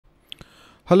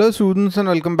Hello students and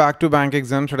welcome back to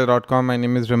bankexamstudy.com. My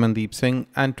name is Ramandeep Singh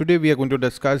and today we are going to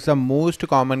discuss the most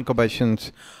common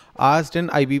questions asked in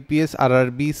IBPS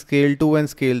RRB Scale 2 and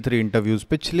Scale 3 interviews.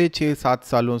 पिछले 6-7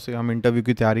 सालों से हम interview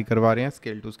की तैयारी करवा रहे हैं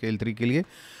Scale 2, Scale 3 के लिए.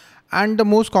 And the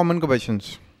most common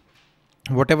questions,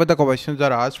 whatever the questions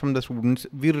are asked from the students,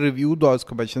 we review those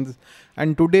questions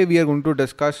and today we are going to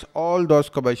discuss all those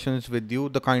questions with you,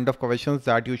 the kind of questions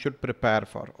that you should prepare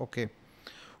for. Okay.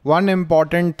 One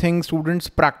important thing, students,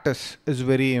 practice is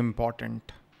very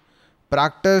important.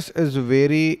 Practice is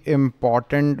very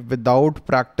important. Without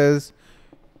practice,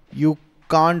 you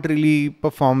can't really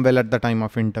perform well at the time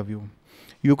of interview.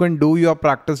 You can do your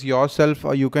practice yourself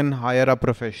or you can hire a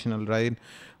professional, right?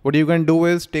 What you can do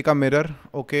is take a mirror,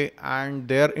 okay, and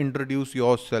there introduce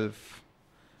yourself.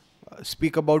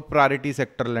 Speak about priority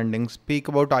sector lending, speak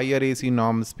about IRAC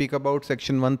norms, speak about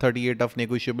section 138 of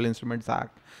Negotiable Instruments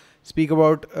Act. Speak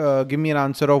about, give me an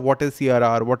answer of what is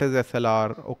CRR, what is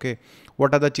SLR, okay,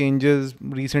 what are the changes,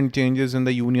 recent changes in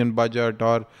the union budget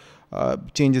or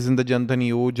changes in the Jan Dhan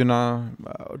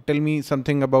Yojana. Tell me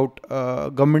something about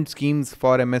government schemes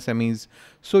for MSMEs.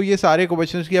 So ये सारे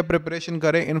questions की आप preparation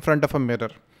करें in front of a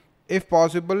mirror. If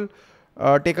possible,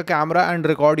 take a camera and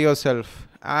record yourself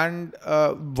and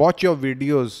watch your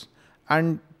videos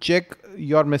and check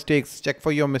your mistakes, check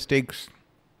for your mistakes.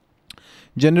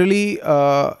 Generally,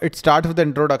 it starts with the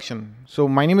introduction. So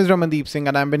my name is Ramandeep Singh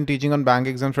and I've been teaching on bank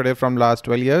exams today from last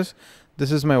 12 years.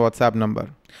 This is my WhatsApp number.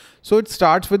 So it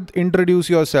starts with introduce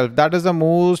yourself. That is the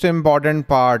most important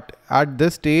part. At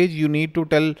this stage, you need to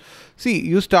tell, see,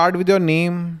 you start with your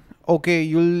name. Okay,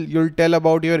 you'll tell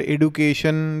about your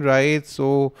education, right?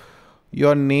 So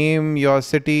your name, your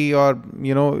city, or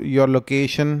your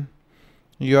location,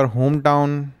 your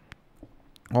hometown,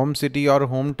 home city or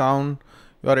hometown,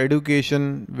 your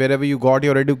education, wherever you got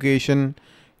your education,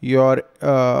 your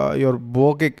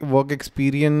work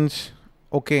experience,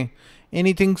 okay,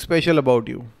 anything special about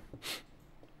you,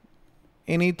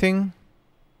 anything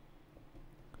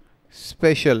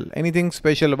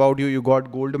special about you. You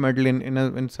got gold medal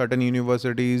in certain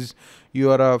universities, you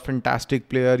are a fantastic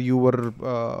player, you were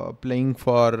playing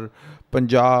for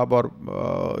Punjab or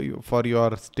for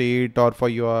your state or for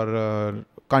your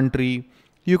country.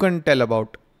 You can tell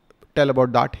about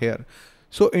that here.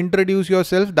 So introduce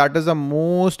yourself. That is the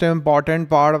most important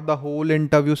part of the whole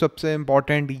interview. सबसे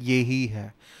important यही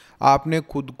है, आपने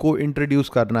खुद को introduce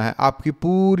करना है. आपकी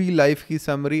पूरी लाइफ की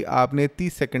समरी आपने 30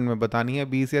 सेकंड में बतानी है,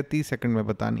 20 या 30 सेकंड में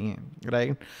बतानी है,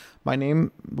 right? My name,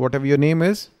 what ever your name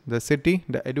is, the city,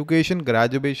 the education,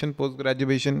 graduation, post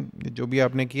graduation, जो भी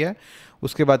आपने किया है,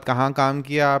 उसके बाद कहाँ काम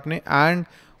किया आपने, and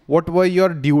what were your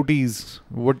duties,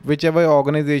 whichever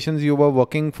organizations you were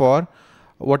working for,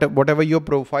 whatever your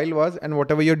profile was and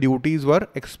whatever your duties were,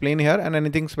 explain here, and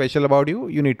anything special about you,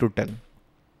 you need to tell.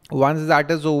 Once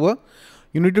that is over,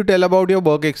 you need to tell about your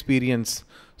work experience.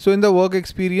 So in the work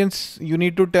experience, you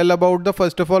need to tell about the,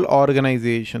 first of all,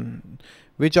 organization,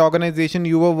 which organization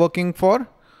you were working for.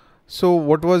 So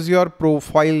what was your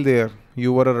profile there?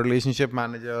 You were a relationship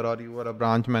manager or you were a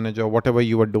branch manager, whatever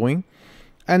you were doing.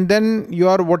 And then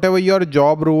whatever your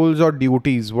job roles or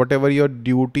duties, whatever your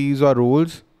duties or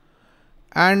roles,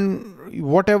 and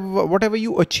whatever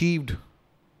you achieved,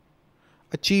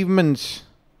 achievements,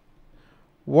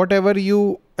 whatever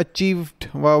you achieved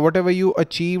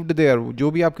there,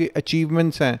 जो भी आपके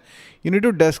achievements हैं, you need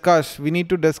to discuss, we need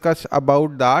to discuss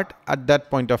about that at that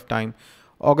point of time.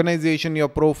 Organization, your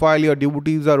profile, your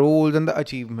duties or roles, and the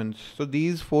achievements. So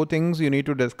these 4 things you need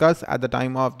to discuss at the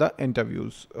time of the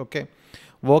interviews. Okay.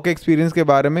 Work experience के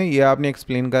बारे में ये आपने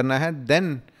explain करना है.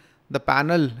 Then the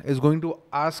panel is going to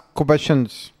ask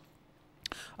questions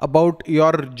about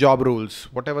your job roles.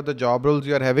 Whatever the job roles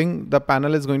you are having, the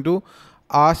panel is going to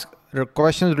ask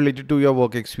questions related to your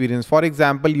work experience. For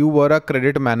example, you were a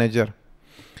credit manager.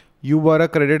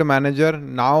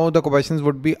 Now the questions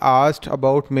would be asked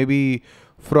about maybe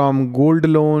from gold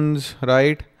loans,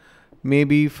 right?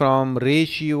 Maybe from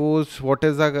ratios. What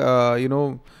is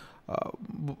the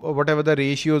whatever the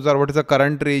ratios are, what is the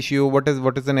current ratio, what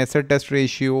is an asset test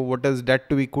ratio, what is debt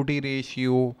to equity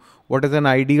ratio, what is an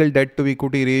ideal debt to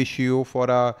equity ratio for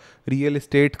a real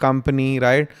estate company,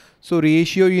 right? So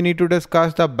ratio, you need to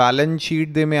discuss the balance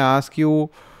sheet. They may ask you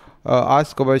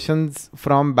ask questions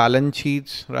from balance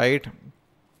sheets, right?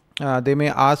 They may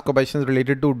ask questions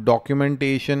related to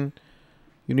documentation.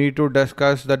 You need to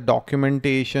discuss the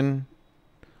documentation,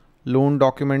 loan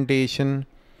documentation,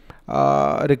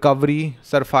 recovery,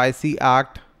 SARFAESI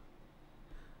Act.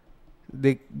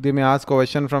 They may ask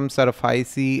question from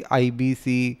SARFAESI,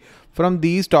 IBC. From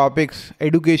these topics,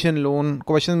 education loan,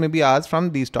 questions may be asked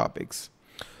from these topics.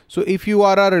 So if you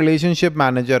are a relationship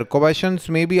manager, questions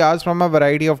may be asked from a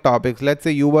variety of topics. Let's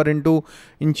say you were into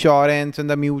insurance and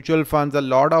the mutual funds, a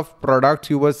lot of products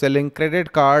you were selling,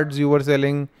 credit cards you were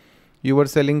selling,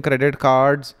 credit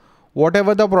cards,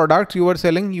 whatever the products you were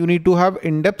selling, you need to have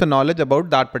in-depth knowledge about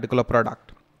that particular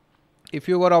product. If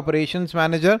you were operations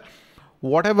manager,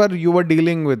 whatever you were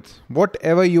dealing with,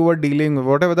 whatever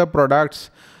the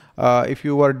products, if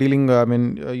you were dealing,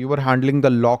 you were handling the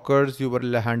lockers, you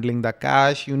were handling the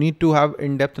cash, you need to have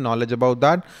in-depth knowledge about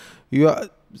that. You are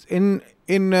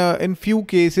in few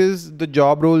cases, the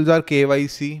job roles are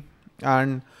KYC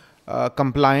and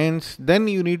compliance. Then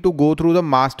you need to go through the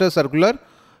master circular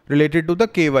related to the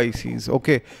KYCs.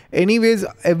 Okay. Anyways,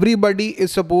 everybody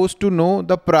is supposed to know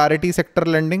the priority sector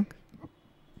lending.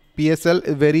 PSL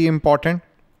is very important.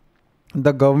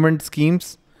 The government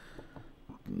schemes,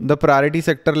 the priority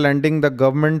sector lending, the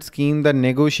government scheme, the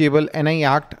negotiable NI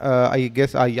Act,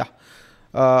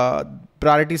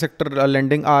 priority sector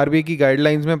lending, RBI की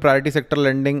guidelines में priority sector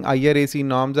lending, IRAC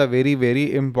norms are very,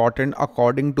 very important.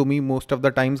 According to me, most of the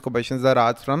times questions are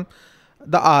asked from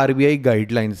the RBI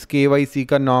guidelines. KYC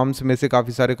का norms में से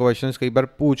काफ़ी सारे questions कई बार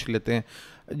पूछ लेते हैं.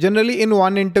 Generally in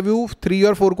one interview, 3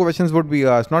 or 4 questions would be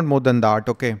asked, not more than that.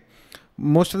 Okay.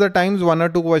 Most of the times 1 or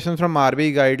 2 questions from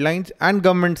RBI guidelines and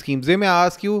government schemes. They may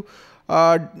ask you,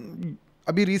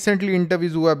 abhi recently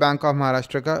interviews हुआ Bank of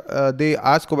Maharashtra का, they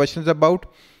ask questions about,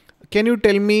 can you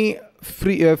tell me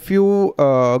few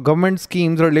government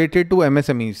schemes related to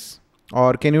MSMEs,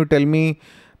 or can you tell me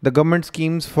the government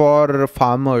schemes for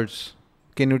farmers?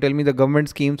 Can you tell me the government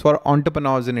schemes for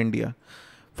entrepreneurs in India,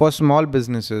 for small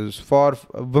businesses, for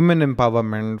women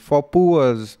empowerment, for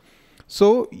poors?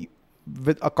 So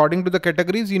according to the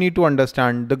categories, you need to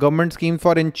understand the government scheme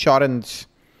for insurance.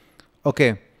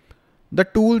 Okay. The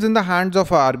tools in the hands of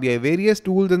RBI, various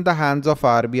tools in the hands of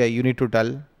RBI, you need to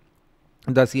tell.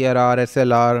 The CRR,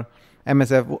 SLR,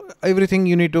 MSF, everything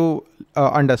you need to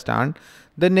understand.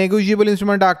 The Negotiable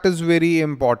Instrument Act is very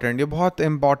important. ये बहुत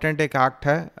important एक act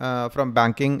है from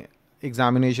banking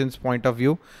examinations point of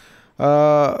view.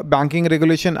 Banking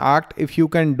Regulation Act, if you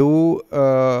can do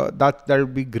that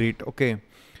would be great. Okay.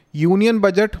 Union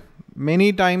budget,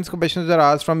 many times questions are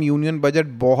asked from union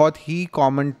budget. बहुत ही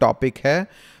common topic है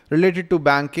related to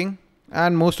banking,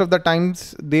 and most of the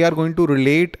times they are going to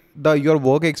relate your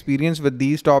work experience with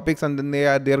these topics, and then they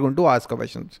are going to ask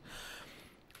questions.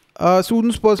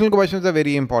 Students' personal questions are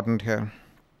very important here.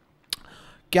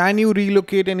 Can you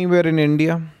relocate anywhere in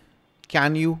India?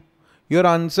 Can you? Your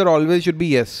answer always should be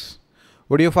yes.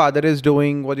 What your father is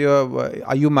doing?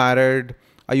 Are you married?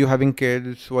 Are you having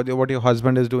kids? What your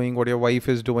husband is doing? What your wife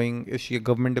is doing? Is she a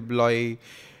government employee?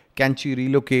 Can she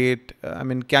relocate?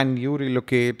 Can you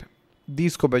relocate?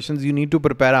 These questions you need to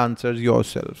prepare answers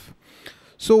yourself.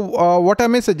 So what are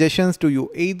my suggestions to you?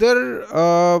 Either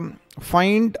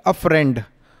find a friend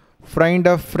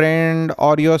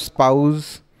or your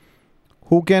spouse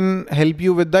who can help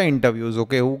you with the interviews.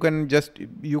 Okay,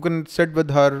 you can sit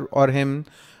with her or him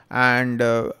and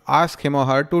ask him or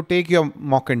her to take your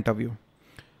mock interview.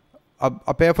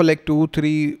 Appear for like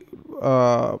 2-3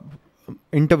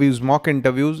 mock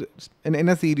interviews in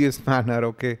a serious manner.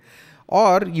 Okay,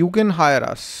 or you can hire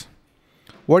us.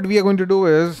 What we are going to do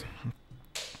is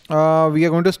we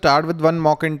are going to start with one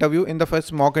mock interview. In the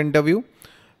first mock interview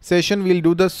session, we'll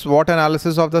do the SWOT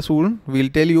analysis of the student. We'll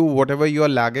tell you whatever you are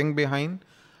lagging behind,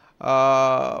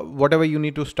 whatever you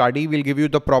need to study. We'll give you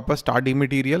the proper study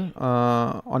material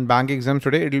on bank exams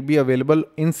today. It will be available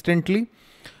instantly.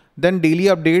 Then daily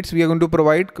updates we are going to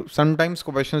provide. Sometimes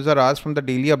questions are asked from the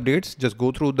daily updates. Just go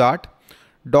through that.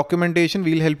 Documentation,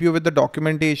 we'll help you with the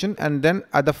documentation. And then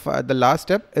at the last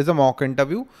step is a mock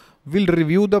interview. We'll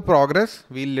review the progress.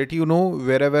 We'll let you know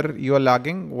wherever you are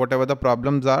lagging, whatever the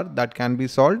problems are that can be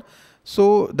solved.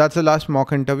 So that's the last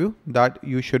mock interview that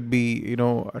you should be,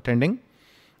 attending.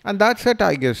 And that's it,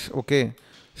 I guess. Okay.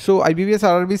 So IBPS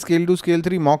RRB Scale 2, Scale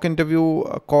 3 mock interview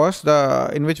course,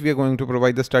 in which we are going to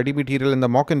provide the study material in the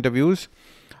mock interviews.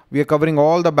 We are covering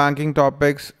all the banking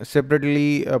topics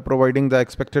separately, providing the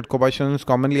expected questions,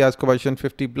 commonly asked questions,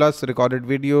 50+ recorded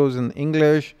videos in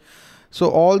English. So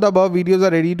all the above videos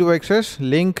are ready to access.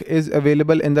 Link is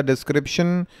available in the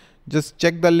description. Just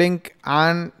check the link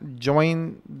and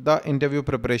join the interview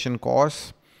preparation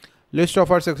course. List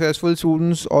of our successful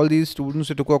students, all these students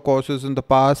who took our courses in the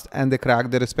past and they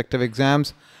cracked their respective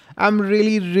exams. I'm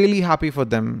really, really happy for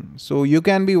them. So you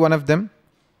can be one of them.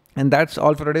 And that's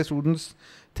all for today, students.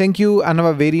 Thank you and have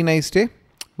a very nice day.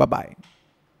 Bye-bye.